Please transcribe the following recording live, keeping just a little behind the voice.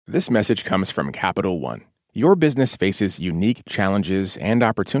This message comes from Capital One. Your business faces unique challenges and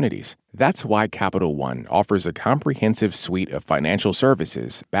opportunities. That's why Capital One offers a comprehensive suite of financial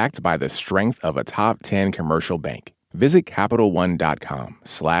services backed by the strength of a top 10 commercial bank. Visit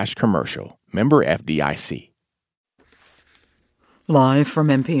CapitalOne.com/commercial. Member FDIC. Live from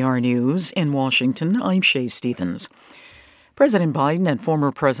NPR News in Washington, I'm Shay Stevens. President Biden and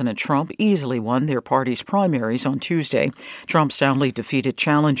former President Trump easily won their party's primaries on Tuesday. Trump soundly defeated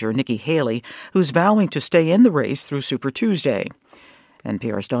challenger Nikki Haley, who's vowing to stay in the race through Super Tuesday.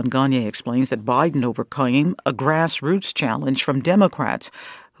 NPR's Don Gagné explains that Biden overcame a grassroots challenge from Democrats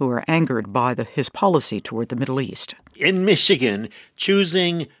who are angered by his policy toward the Middle East. In Michigan,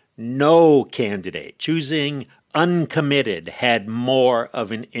 choosing no candidate, choosing uncommitted had more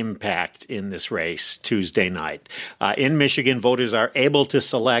of an impact in this race Tuesday night. In Michigan, voters are able to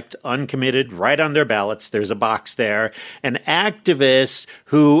select uncommitted right on their ballots. There's a box there. And activists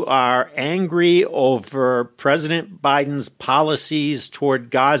who are angry over President Biden's policies toward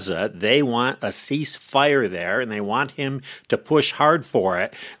Gaza, they want a ceasefire there, and they want him to push hard for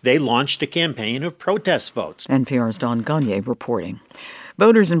it. They launched a campaign of protest votes. NPR's Don Gagné reporting.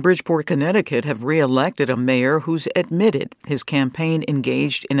 Voters in Bridgeport, Connecticut have re-elected a mayor who's admitted his campaign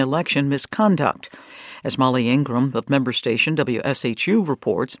engaged in election misconduct. As Molly Ingram of member station WSHU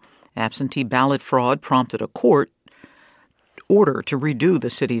reports, absentee ballot fraud prompted a court order to redo the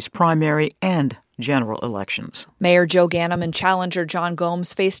city's primary and general elections. Mayor Joe Ganim and challenger John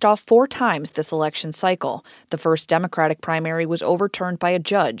Gomes faced off 4 times this election cycle. The first Democratic primary was overturned by a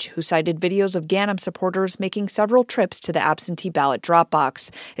judge who cited videos of Ganim supporters making several trips to the absentee ballot drop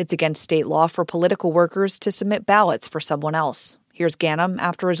box. It's against state law for political workers to submit ballots for someone else. Here's Ganim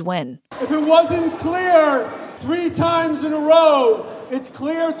after his win. If it wasn't clear 3 times in a row, it's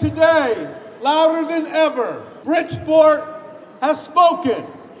clear today, louder than ever. Bridgeport has spoken.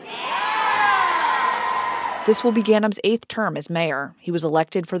 This will be Ganim's 8th term as mayor. He was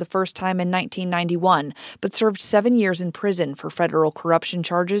elected for the first time in 1991, but served 7 years in prison for federal corruption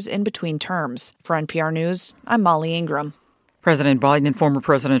charges in between terms. For NPR News, I'm Molly Ingram. President Biden and former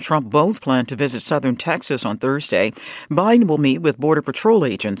President Trump both plan to visit southern Texas on Thursday. Biden will meet with Border Patrol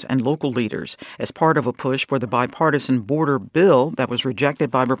agents and local leaders as part of a push for the bipartisan border bill that was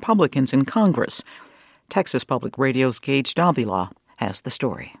rejected by Republicans in Congress. Texas Public Radio's Gage Davila has the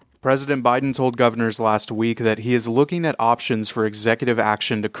story. President Biden told governors last week that he is looking at options for executive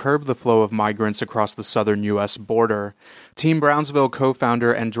action to curb the flow of migrants across the southern U.S. border. Team Brownsville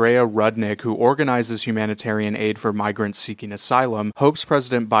co-founder Andrea Rudnick, who organizes humanitarian aid for migrants seeking asylum, hopes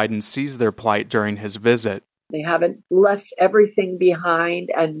President Biden sees their plight during his visit. They haven't left everything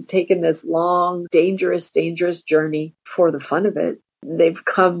behind and taken this long, dangerous journey for the fun of it. They've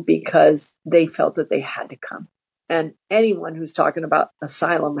come because they felt that they had to come. And anyone who's talking about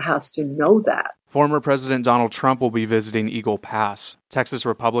asylum has to know that. Former President Donald Trump will be visiting Eagle Pass. Texas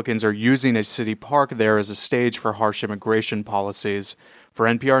Republicans are using a city park there as a stage for harsh immigration policies. For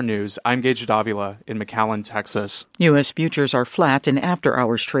NPR News, I'm Gage Davila in McAllen, Texas. U.S. futures are flat in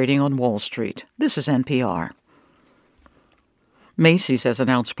after-hours trading on Wall Street. This is NPR. Macy's has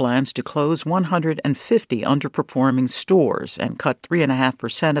announced plans to close 150 underperforming stores and cut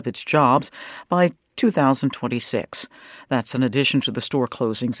 3.5% of its jobs by 2026. That's in addition to the store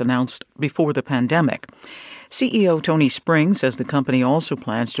closings announced before the pandemic. CEO Tony Spring says the company also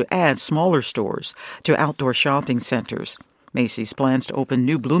plans to add smaller stores to outdoor shopping centers. Macy's plans to open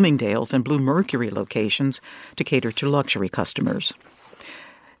new Bloomingdale's and Blue Mercury locations to cater to luxury customers.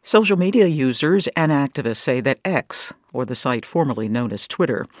 Social media users and activists say that X, or the site formerly known as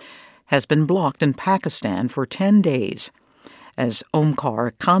Twitter, has been blocked in Pakistan for 10 days. As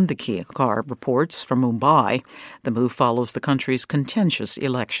Omkar Kandikar reports from Mumbai, the move follows the country's contentious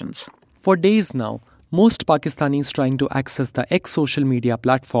elections. For days now, most Pakistanis trying to access the X social media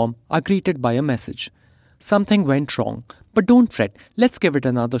platform are greeted by a message. Something went wrong, but don't fret, let's give it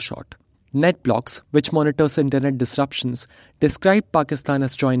another shot. NetBlocks, which monitors internet disruptions, described Pakistan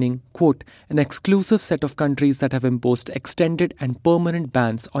as joining, quote, an exclusive set of countries that have imposed extended and permanent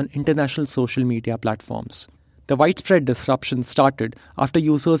bans on international social media platforms. The widespread disruption started after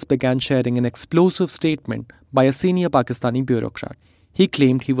users began sharing an explosive statement by a senior Pakistani bureaucrat. He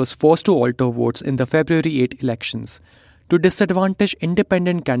claimed he was forced to alter votes in the February 8 elections to disadvantage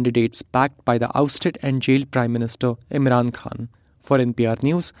independent candidates backed by the ousted and jailed Prime Minister Imran Khan. For NPR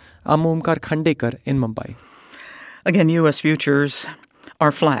News, I'm Omkar Khandekar in Mumbai. Again, U.S. futures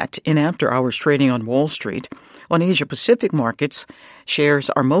are flat in after-hours trading on Wall Street. On Asia-Pacific markets,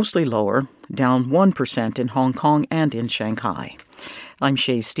 shares are mostly lower, down 1% in Hong Kong and in Shanghai. I'm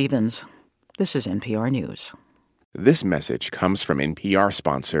Shay Stevens. This is NPR News. This message comes from NPR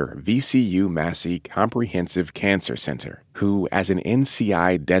sponsor VCU Massey Comprehensive Cancer Center, who, as an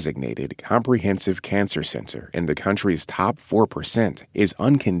NCI-designated comprehensive cancer center in the country's top 4%, is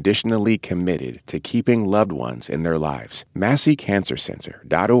unconditionally committed to keeping loved ones in their lives.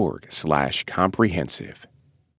 MasseyCancerCenter.org/comprehensive.